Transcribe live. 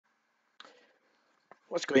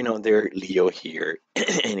What's going on there? Leo here.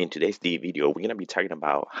 And in today's video, we're going to be talking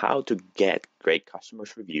about how to get great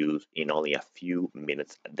customers reviews in only a few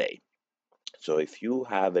minutes a day. So if you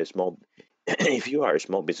have a small, if you are a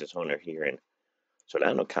small business owner here in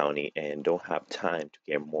Solano County and don't have time to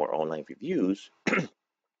get more online reviews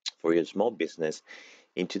for your small business,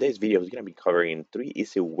 in today's video, we're going to be covering 3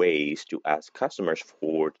 easy ways to ask customers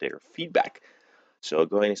for their feedback. So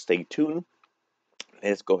go ahead and stay tuned.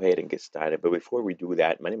 Let's go ahead and get started. But before we do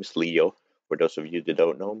that, my name is Leo. For those of you that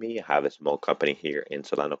don't know me, I have a small company here in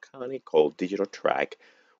Solano County called Digital Track,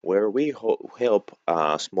 where we help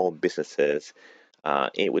small businesses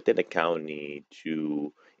within the county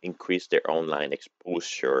to increase their online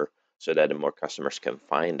exposure so that the more customers can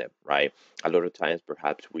find them, right? A lot of times,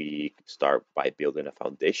 perhaps we start by building a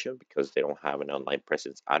foundation because they don't have an online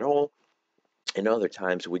presence at all. And other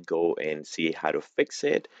times, we go and see how to fix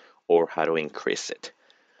it or how to increase it.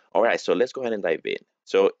 All right, so let's go ahead and dive in.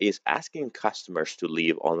 So, is asking customers to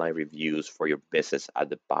leave online reviews for your business at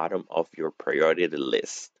the bottom of your priority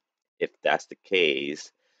list? If that's the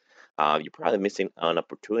case, you're probably missing on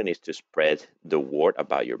opportunities to spread the word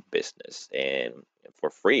about your business and for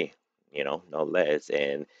free, no less.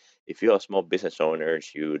 And if you're a small business owner,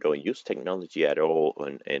 you don't use technology at all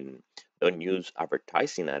and don't use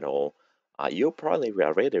advertising at all, you're probably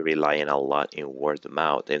already relying a lot in word of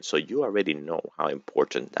mouth. And so you already know how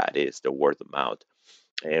important that is, the word of mouth.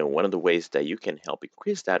 And one of the ways that you can help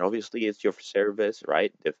increase that, obviously, is your service,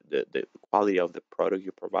 right? The quality of the product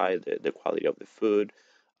you provide, the quality of the food,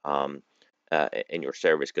 um, and your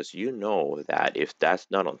service, because you know that if that's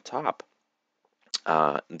not on top,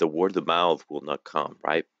 the word of mouth will not come,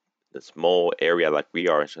 right? The small area like we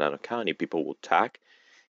are in Solano County, people will tag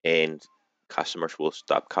and customers will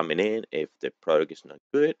stop coming in if the product is not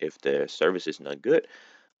good, if the service is not good.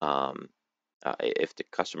 Um, if the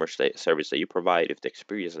service that you provide, if the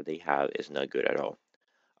experience that they have is not good at all.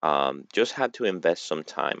 Just have to invest some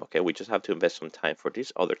time, okay? We just have to invest some time for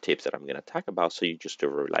these other tips that I'm going to talk about so you just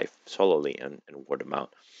don't rely solely on word of mouth.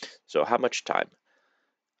 So, how much time?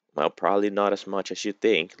 Well, probably not as much as you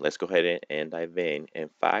think. Let's go ahead and dive in. In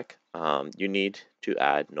fact, you need to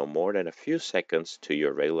add no more than a few seconds to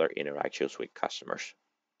your regular interactions with customers.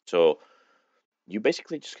 So, you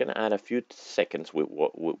basically just gonna add a few seconds with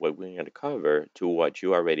what we're gonna cover to what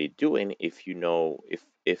you're already doing if you know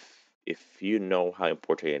if you know how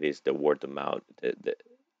important it is the word of mouth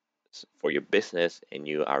for your business and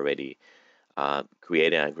you already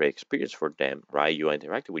creating a great experience for them, right? You are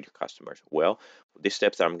interacting with your customers. Well, these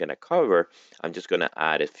steps that I'm gonna cover, I'm just gonna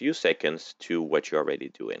add a few seconds to what you're already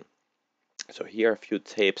doing. So here are a few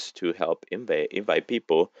tips to help invite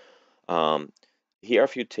people. um, Here are a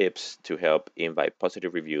few tips to help invite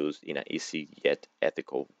positive reviews in an easy yet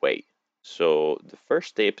ethical way. So the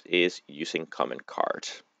first tip is using comment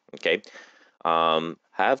cards. Okay,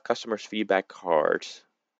 have customers' feedback cards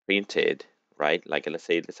printed, right? Like let's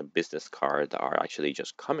say it's a business card that are actually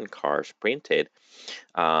just comment cards printed,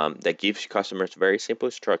 that gives customers very simple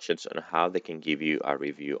instructions on how they can give you a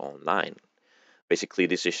review online. Basically,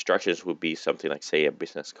 these instructions would be something like, say, a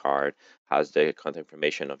business card has the contact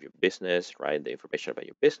information of your business, right? The information about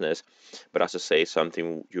your business, but also say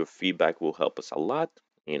something, your feedback will help us a lot.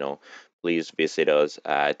 You know, please visit us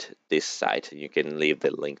at this site. You can leave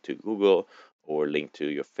the link to Google or link to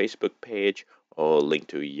your Facebook page or link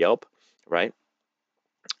to Yelp, right?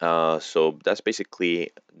 So that's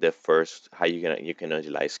basically the first how you can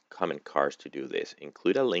utilize comment cards to do this.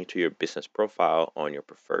 Include a link to your business profile on your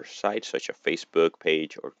preferred site, such as Facebook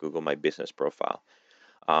page or Google My Business profile.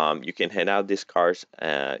 You can hand out these cards,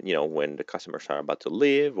 when the customers are about to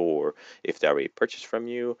leave, or if they already purchased from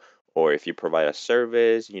you, or if you provide a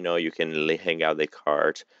service, you can hang out the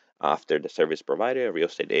cards after the service provider, a real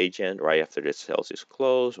estate agent, right after the sales is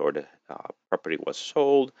closed or the property was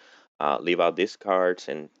sold. Leave out these cards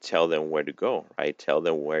and tell them where to go, right? Tell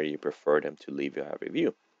them where you prefer them to leave you a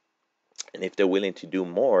review. And if they're willing to do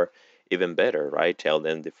more, even better, right? Tell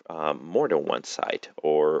them more than one site,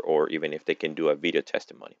 or even if they can do a video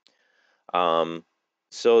testimony. Um,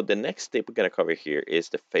 so the next step we're gonna cover here is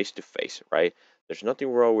the face-to-face, right? There's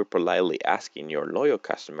nothing wrong with politely asking your loyal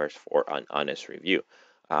customers for an honest review.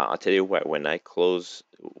 I'll tell you what, when we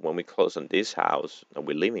close on this house that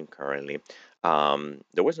we live in currently,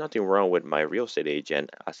 there was nothing wrong with my real estate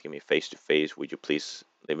agent asking me face to face, would you please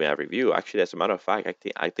leave me a review? Actually, as a matter of fact,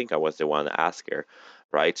 I think I was the one to ask her,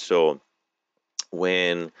 right? So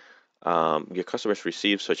when your customers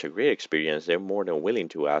receive such a great experience, they're more than willing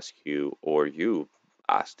to ask you, or you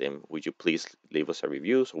ask them, would you please leave us a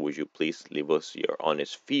review? So would you please leave us your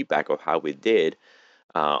honest feedback of how we did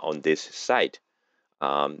on this site?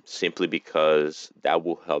 simply because that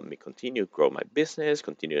will help me continue to grow my business,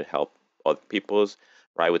 continue to help other people's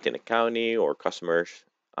right within the county or customers,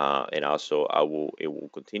 and also it will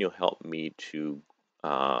continue to help me to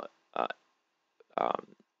uh, uh, um,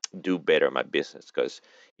 do better in my business because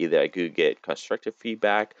either I could get constructive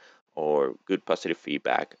feedback or good positive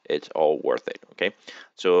feedback. It's all worth it. Okay,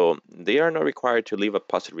 so they are not required to leave a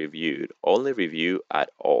positive review, only review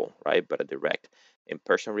at all, right? But a direct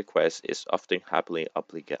in-person request is often happily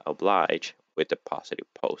obliged with a positive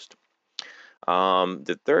post.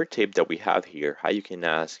 The third tip that we have here, how you can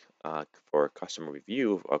ask for customer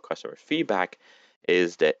review or customer feedback,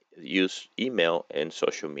 is that use email and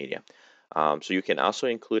social media. So you can also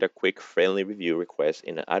include a quick friendly review request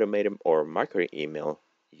in an automated or marketing email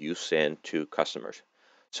you send to customers,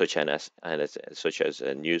 such as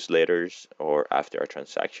newsletters or after a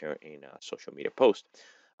transaction in a social media post.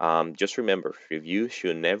 Just remember, reviews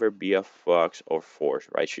should never be a fox or force,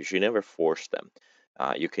 right? You should never force them.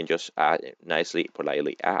 You can just nicely,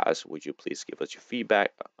 politely ask, would you please give us your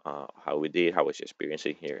feedback, how we did, how was your experience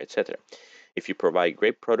in here, etc. If you provide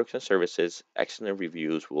great products and services, excellent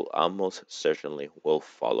reviews will almost certainly will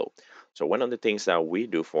follow. So one of the things that we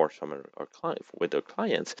do for some of our clients with our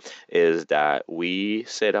clients is that we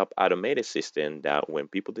set up automated system that when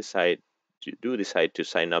people decide to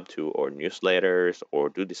sign up to our newsletters or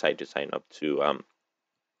do decide to sign up to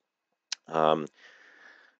um,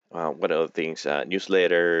 what other things?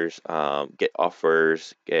 Newsletters, get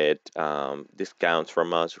offers, get discounts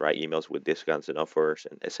from us, right? Emails with discounts and offers,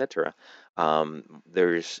 and etc.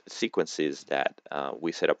 There's sequences that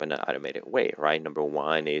we set up in an automated way, right? Number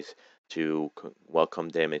one is to welcome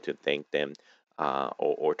them and to thank them,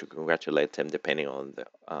 or to congratulate them, depending on the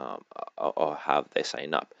or how they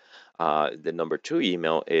sign up. The number two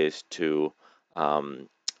email is to um,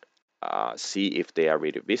 see if they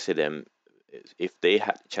already visit them, if they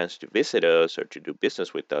had a chance to visit us or to do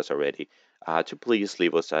business with us already, to please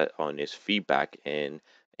leave us honest feedback and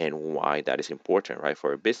why that is important, right,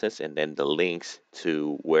 for a business, and then the links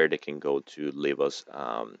to where they can go to leave us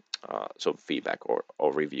some feedback or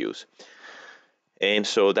reviews. And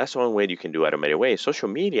so that's one way you can do automated way. Social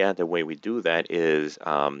media, the way we do that is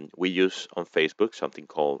we use on Facebook something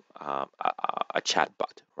called a chat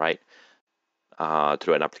bot, right?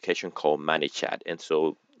 Through an application called ManyChat. And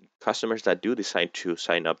so customers that do decide to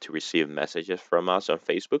sign up to receive messages from us on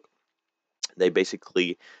Facebook, they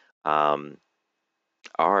basically um,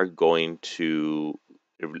 are going to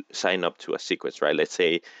sign up to a sequence, right? Let's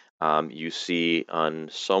say you see on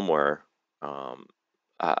somewhere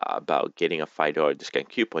about getting a $5 discount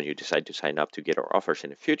coupon, you decide to sign up to get our offers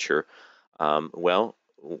in the future. Well,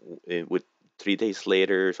 with 3 days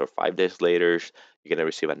later or 5 days later, you're gonna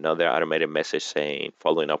receive another automated message saying,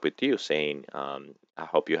 following up with you, saying, "I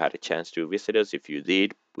hope you had a chance to visit us. If you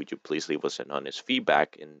did, would you please leave us an honest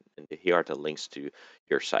feedback?" And here are the links to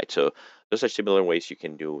your site. So those are similar ways you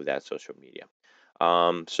can do that social media.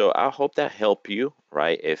 So I hope that helped you,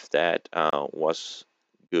 right? If that was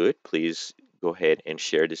good, please go ahead and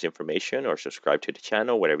share this information or subscribe to the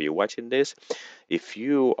channel, wherever you're watching this. If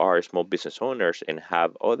you are small business owners and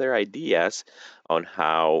have other ideas on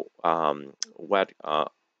how what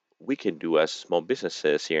we can do as small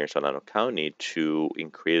businesses here in Solano County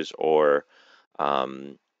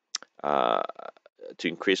um, uh, to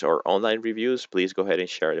increase our online reviews, please go ahead and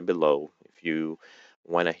share it below. If you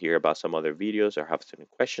want to hear about some other videos or have some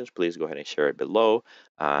questions, please go ahead and share it below.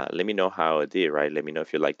 Let me know how it did, right? Let me know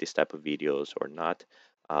if you like this type of videos or not.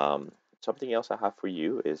 Um, Something else I have for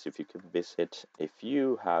you is if you can visit, if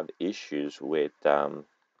you have issues with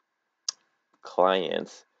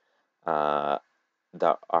clients uh,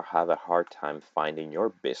 that have a hard time finding your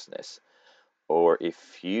business, or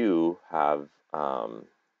if you have,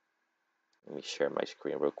 let me share my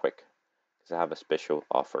screen real quick because I have a special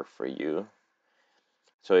offer for you.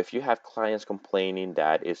 So if you have clients complaining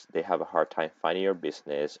that is they have a hard time finding your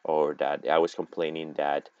business, or that I was complaining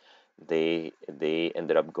that they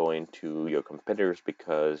ended up going to your competitors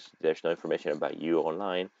because there's no information about you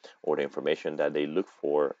online, or the information that they look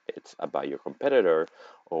for it's about your competitor,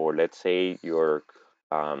 or let's say your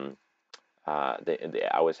um, they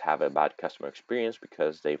always have a bad customer experience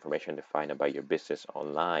because the information they find about your business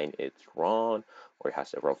online it's wrong, or it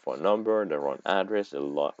has the wrong phone number, the wrong address, the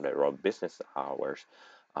wrong business hours.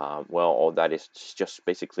 Well, all that is just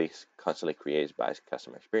basically constantly creates bad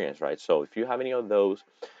customer experience, right? So if you have any of those,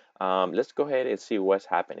 let's go ahead and see what's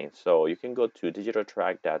happening. So you can go to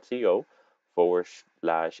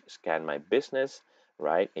digitaltrack.co/scan my business,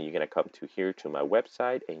 right? And you're gonna come to here to my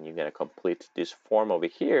website, and you're gonna complete this form over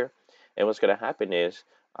here. And what's gonna happen is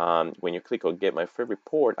When you click on get my free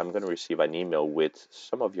report, I'm going to receive an email with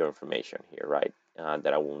some of your information here, right?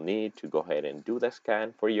 That I will need to go ahead and do the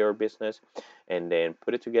scan for your business and then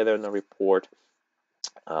put it together in a report.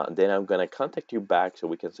 Then I'm going to contact you back so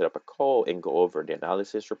we can set up a call and go over the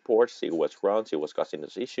analysis report, see what's wrong, see what's causing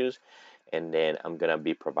those issues. And then I'm going to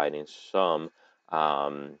be providing some,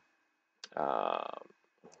 um, uh,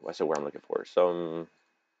 what's the word I'm looking for? Some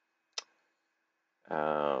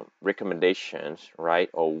recommendations, right?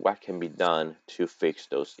 Or what can be done to fix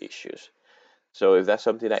those issues. So if that's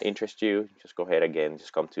something that interests you, just go ahead again,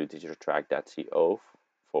 just come to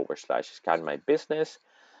digitaltrack.co/scan my business.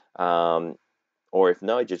 Um, or if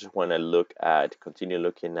not, you just want to continue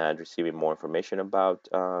looking at receiving more information about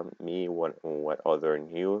me, what other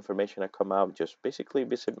new information I come out, just basically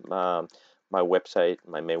visit my website,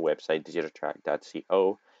 my main website,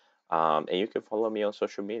 digitaltrack.co. And you can follow me on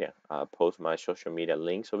social media. Post my social media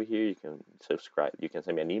links over here. You can subscribe. You can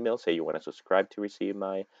send me an email, say you want to subscribe to receive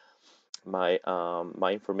my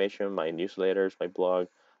information, my newsletters, my blog.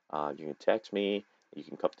 You can text me. You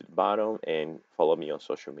can come to the bottom and follow me on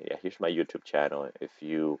social media. Here's my YouTube channel. If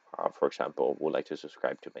you, for example, would like to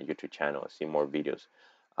subscribe to my YouTube channel and see more videos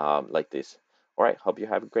like this. All right. Hope you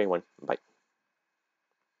have a great one. Bye.